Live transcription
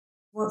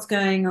What's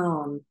going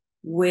on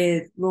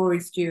with Rory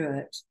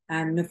Stewart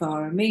and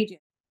Novara Media?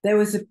 There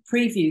was a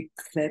preview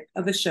clip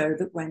of a show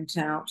that went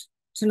out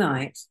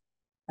tonight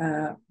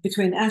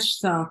between Ash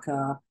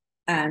Sarkar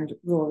and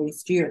Rory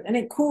Stewart, and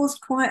it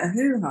caused quite a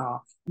hoo-ha.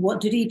 What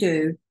did he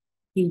do?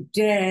 He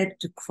dared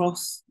to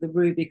cross the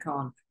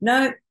Rubicon.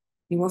 No,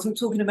 he wasn't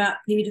talking about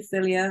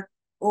paedophilia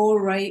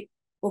or rape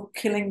or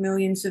killing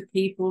millions of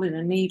people in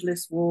a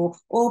needless war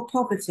or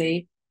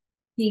poverty.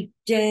 He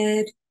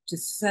dared to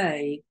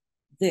say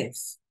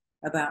this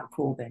about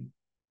Corbyn.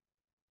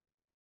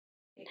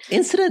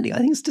 Incidentally, I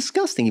think it's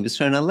disgusting he was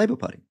thrown out of the Labour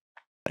Party.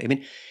 I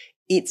mean,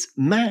 it's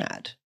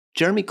mad.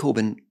 Jeremy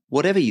Corbyn,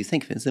 whatever you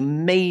think of him, is a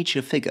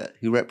major figure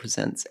who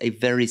represents a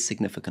very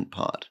significant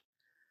part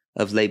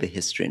of Labour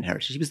history and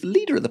heritage. He was the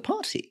leader of the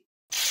party.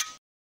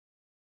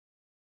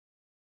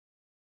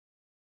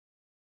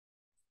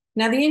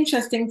 Now, the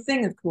interesting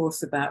thing, of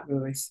course, about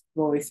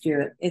Rory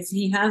Stewart is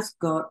he has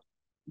got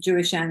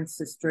Jewish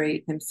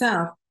ancestry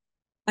himself,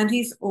 and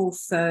he's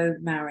also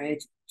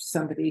married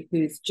somebody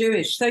who's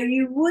Jewish. So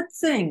you would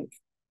think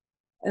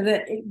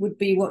that it would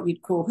be what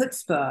you'd call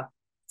chutzpah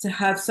to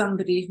have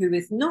somebody who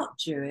is not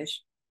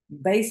Jewish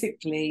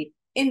basically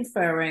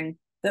inferring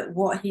that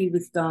what he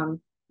was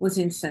done was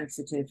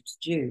insensitive to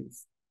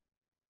Jews.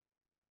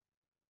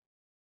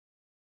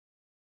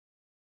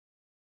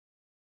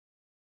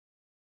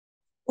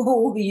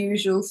 All the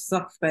usual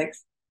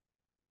suspects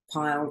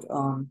piled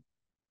on.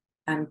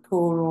 And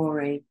poor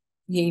Rory,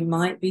 he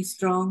might be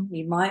strong,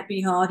 he might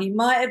be hard, he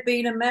might have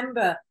been a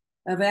member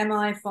of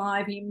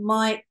MI5, he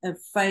might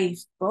have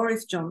faced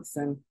Boris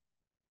Johnson,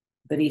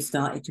 but he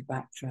started to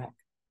backtrack.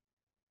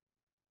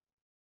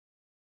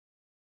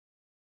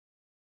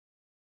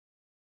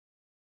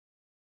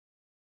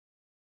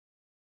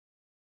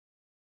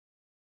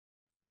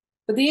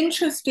 But the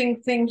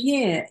interesting thing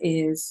here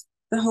is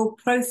the whole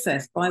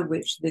process by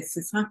which this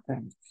has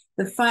happened.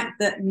 The fact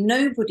that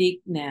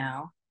nobody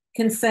now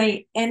can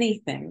say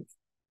anything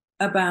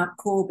about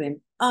Corbyn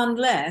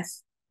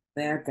unless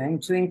they are going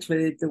to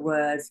include the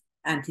words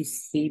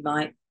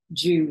anti-Semite,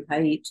 Jew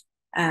hate,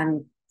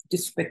 and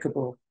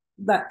despicable,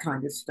 that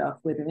kind of stuff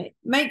with him. It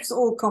makes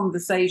all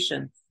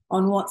conversation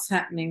on what's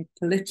happening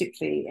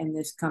politically in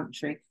this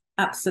country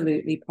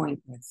absolutely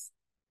pointless.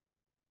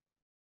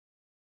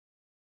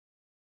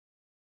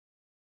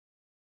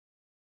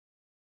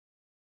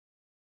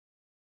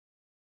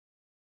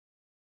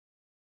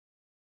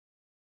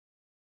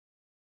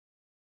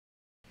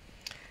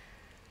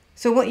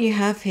 So what you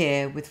have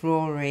here with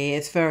Rory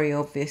is very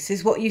obvious,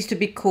 is what used to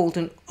be called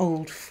an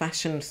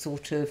old-fashioned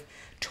sort of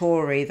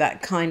Tory,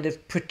 that kind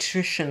of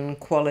patrician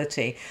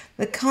quality,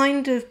 the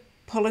kind of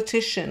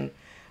politician,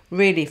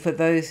 really, for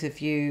those of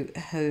you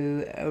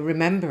who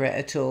remember it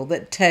at all,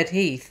 that Ted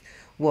Heath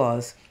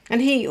was.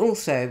 And he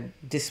also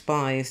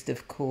despised,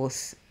 of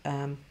course,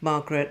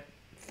 Margaret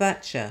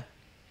Thatcher.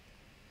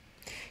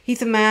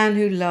 He's a man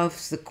who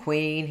loves the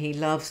Queen, he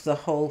loves the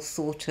whole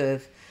sort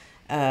of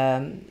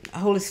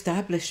whole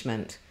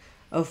establishment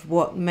of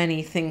what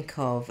many think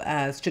of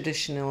as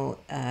traditional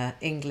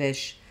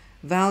English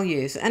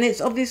values. And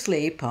it's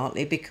obviously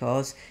partly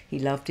because he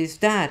loved his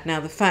dad. Now,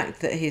 the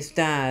fact that his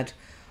dad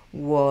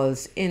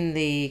was in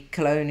the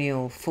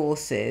colonial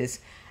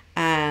forces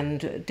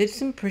and did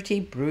some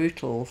pretty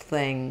brutal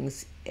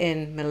things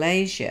in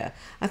Malaysia,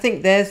 I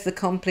think there's the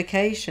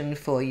complication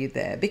for you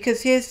there,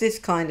 because here's this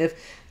kind of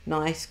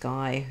nice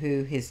guy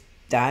who his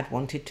dad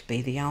wanted to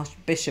be the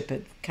Archbishop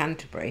of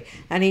Canterbury,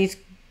 and he's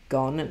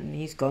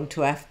gone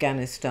to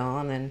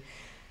Afghanistan, and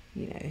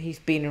he's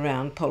been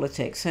around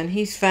politics, and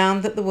he's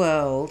found that the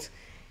world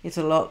is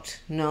a lot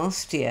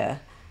nastier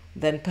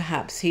than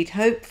perhaps he'd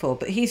hoped for.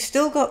 But he's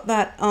still got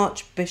that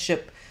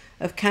Archbishop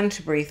of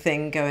Canterbury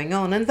thing going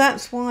on, and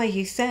that's why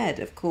he said,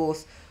 of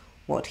course,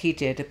 what he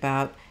did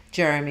about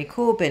Jeremy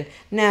Corbyn.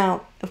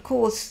 Now, of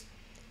course,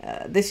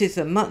 this is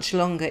a much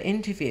longer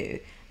interview,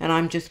 and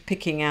I'm just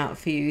picking out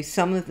for you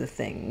some of the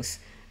things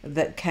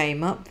that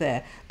came up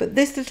there. But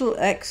this little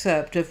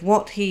excerpt of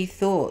what he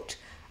thought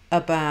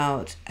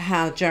about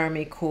how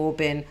Jeremy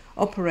Corbyn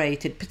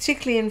operated,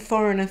 particularly in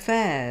foreign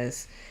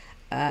affairs,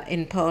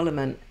 in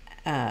Parliament,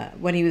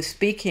 when he was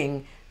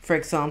speaking, for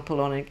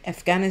example, on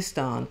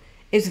Afghanistan,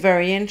 is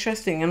very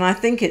interesting. And I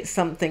think it's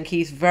something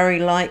he's very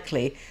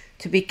likely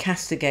to be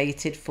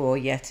castigated for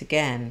yet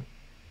again.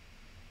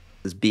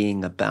 As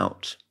being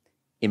about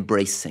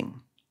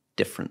embracing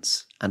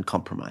difference and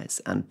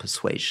compromise and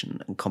persuasion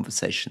and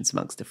conversations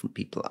amongst different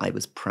people. I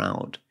was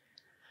proud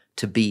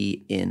to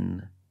be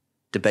in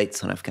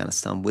debates on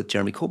Afghanistan with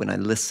Jeremy Corbyn. I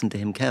listened to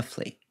him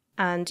carefully.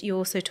 And you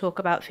also talk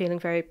about feeling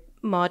very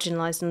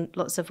marginalised in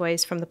lots of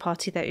ways from the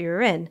party that you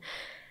were in.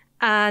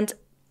 And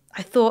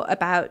I thought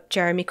about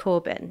Jeremy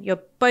Corbyn. You're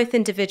both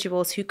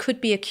individuals who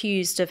could be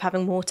accused of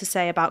having more to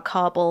say about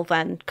Kabul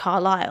than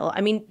Carlisle.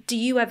 I mean, do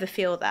you ever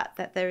feel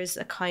that there is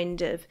a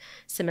kind of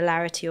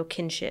similarity or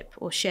kinship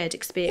or shared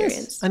experience?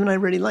 Yes. I mean, I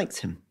really liked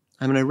him.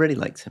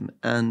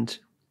 And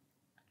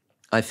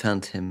I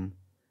found him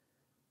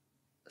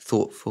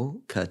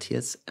thoughtful,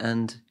 courteous,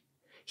 and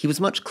he was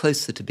much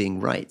closer to being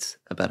right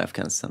about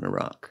Afghanistan and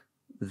Iraq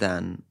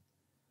than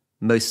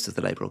most of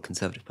the Labour or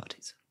Conservative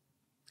parties.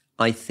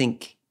 I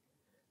think,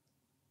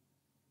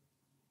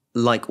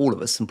 like all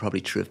of us, and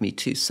probably true of me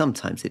too,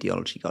 sometimes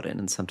ideology got in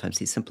and sometimes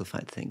he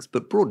simplified things.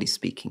 But broadly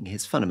speaking,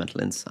 his fundamental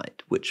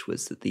insight, which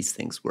was that these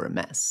things were a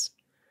mess,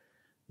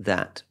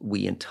 that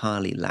we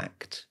entirely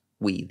lacked,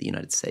 we, the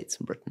United States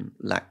and Britain,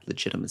 lacked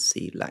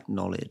legitimacy, lacked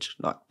knowledge,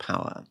 lacked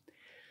power,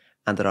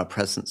 and that our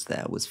presence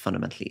there was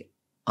fundamentally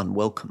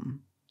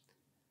unwelcome,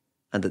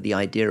 and that the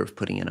idea of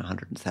putting in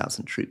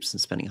 100,000 troops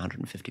and spending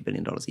 $150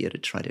 billion a year to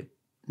try to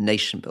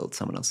nation build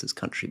someone else's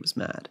country was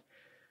mad,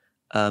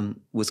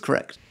 was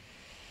correct.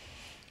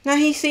 Now,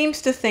 he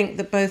seems to think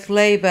that both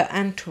Labour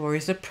and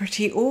Tories are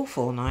pretty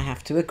awful, and I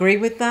have to agree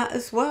with that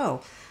as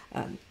well.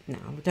 Now,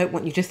 I don't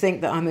want you to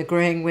think that I'm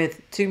agreeing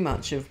with too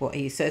much of what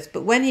he says,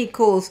 but when he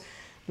calls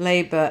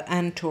Labour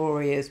and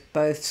Tory as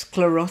both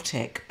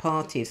sclerotic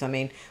parties, I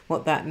mean,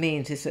 what that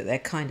means is that they're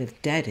kind of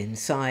dead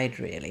inside,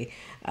 really.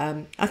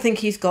 I think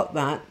he's got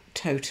that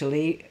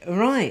totally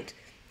right.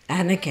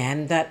 And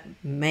again, that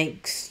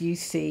makes you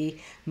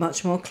see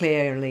much more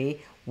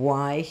clearly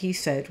why he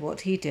said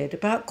what he did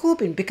about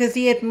Corbyn, because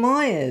he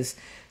admires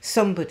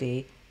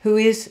somebody who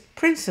is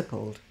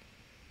principled.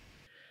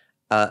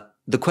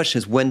 The question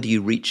is, when do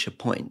you reach a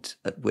point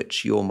at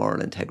which your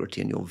moral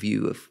integrity and your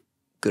view of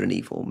good and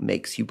evil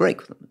makes you break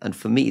with them? And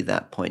for me,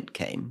 that point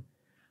came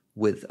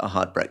with a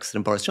hard Brexit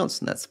and Boris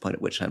Johnson. That's the point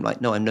at which I'm like,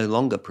 no, I'm no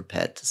longer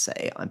prepared to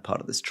say I'm part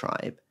of this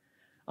tribe.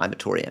 I'm a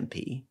Tory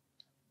MP.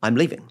 I'm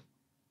leaving.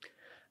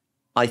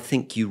 I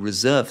think you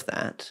reserve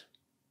that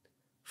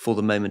for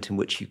the moment in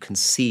which you can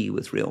see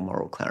with real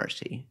moral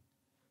clarity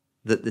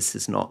that this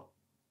is not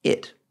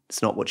it.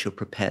 It's not what you're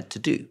prepared to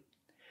do.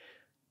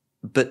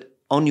 But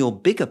on your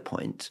bigger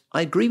point,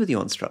 I agree with you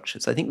on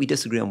structures. I think we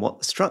disagree on what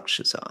the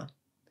structures are.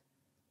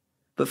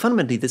 But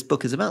fundamentally, this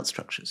book is about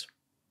structures.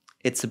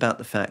 It's about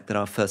the fact that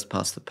our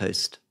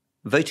first-past-the-post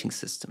voting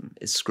system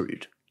is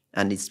screwed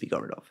and needs to be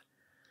got rid of.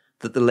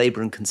 That the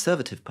Labour and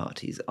Conservative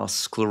parties are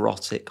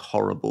sclerotic,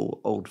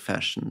 horrible,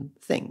 old-fashioned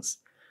things.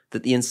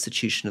 That the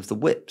institution of the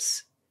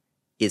whips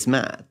is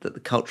mad. That the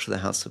culture of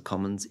the House of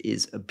Commons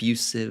is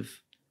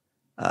abusive,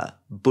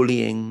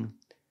 bullying.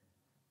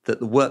 That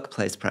the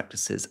workplace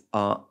practices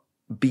are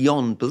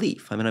beyond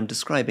belief. I mean, I'm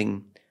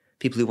describing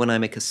people who, when I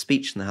make a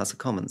speech in the House of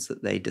Commons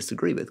that they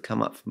disagree with,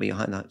 come up from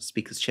behind the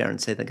Speaker's chair and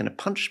say they're going to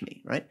punch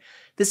me, right?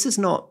 This is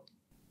not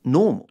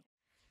normal.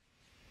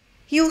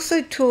 He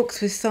also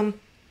talks with some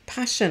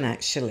passion,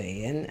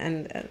 actually,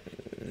 and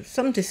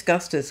some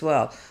disgust as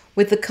well,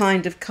 with the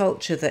kind of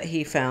culture that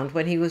he found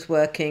when he was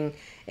working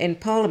in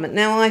Parliament.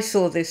 Now, I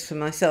saw this for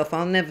myself.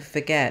 I'll never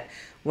forget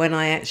when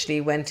I actually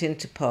went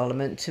into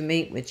Parliament to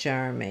meet with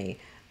Jeremy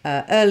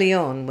early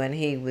on when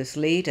he was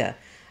leader.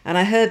 And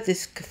I heard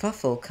this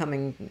kerfuffle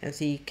coming as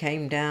he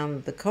came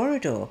down the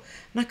corridor,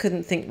 and I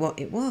couldn't think what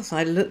it was.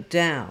 I looked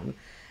down,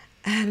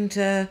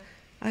 and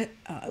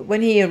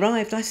when he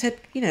arrived, I said,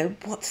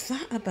 what's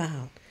that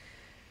about?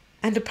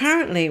 And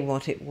apparently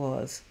what it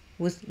was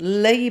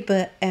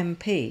Labour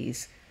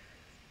MPs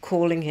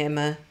calling him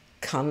a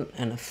cunt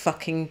and a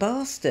fucking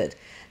bastard.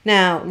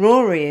 Now,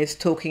 Rory is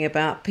talking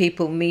about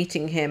people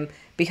meeting him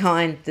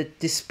behind the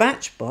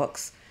dispatch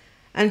box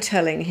and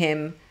telling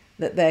him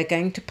that they're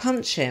going to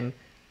punch him.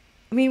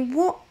 I mean,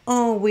 what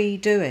are we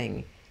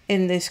doing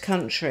in this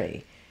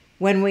country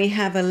when we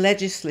have a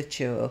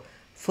legislature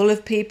full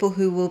of people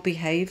who will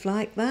behave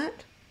like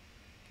that?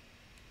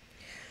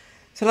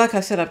 So like I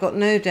said, I've got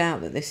no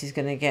doubt that this is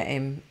going to get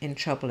him in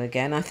trouble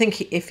again. I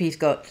think if he's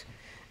the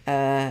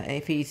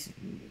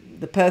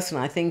person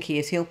I think he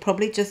is, he'll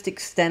probably just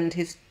extend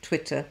his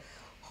Twitter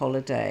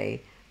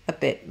holiday a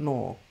bit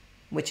more,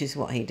 which is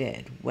what he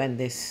did when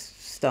this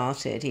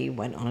started. He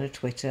went on a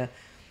Twitter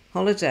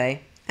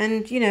holiday.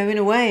 And, in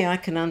a way, I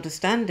can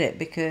understand it,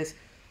 because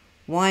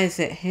why is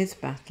it his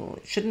battle?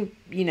 It shouldn't,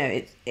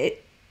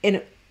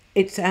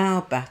 it's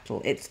our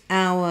battle. It's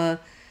our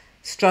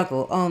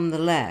struggle on the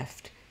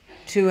left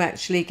to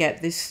actually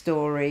get this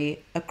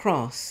story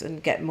across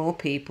and get more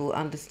people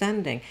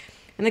understanding.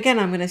 And again,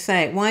 I'm going to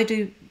say it. Why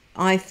do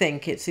I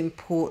think it's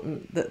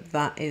important that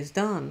that is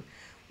done?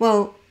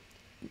 Well,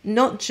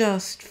 not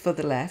just for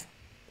the left,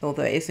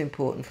 although it is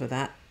important for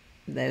that.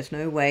 There's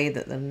no way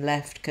that the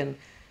left can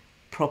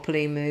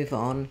properly move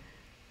on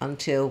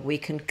until we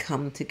can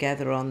come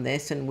together on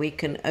this, and we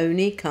can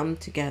only come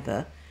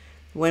together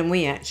when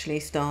we actually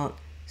start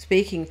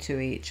speaking to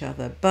each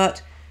other.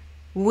 But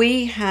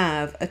we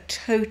have a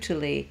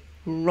totally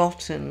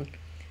rotten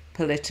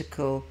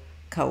political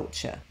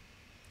culture.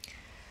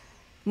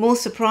 More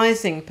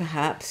surprising,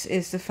 perhaps,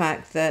 is the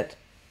fact that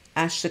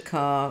Ash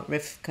Sarkar,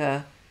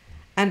 Rivka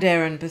and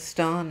Aaron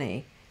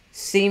Bastani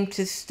seem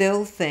to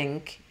still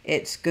think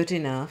it's good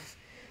enough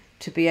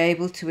to be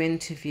able to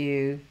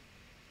interview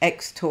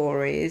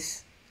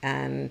ex-Tories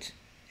and,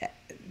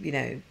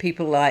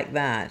 people like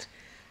that,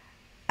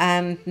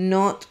 and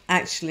not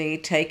actually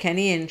take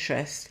any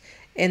interest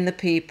in the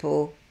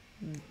people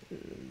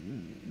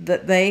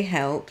that they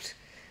helped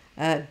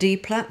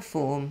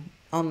deplatform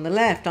on the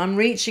left. I'm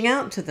reaching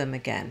out to them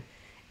again.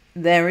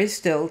 There is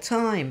still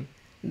time.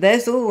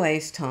 There's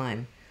always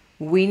time.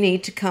 We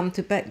need to come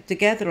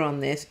together on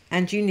this,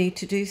 and you need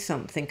to do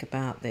something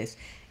about this.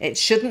 It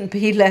shouldn't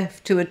be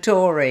left to a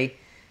Tory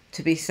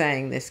to be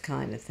saying this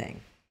kind of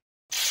thing.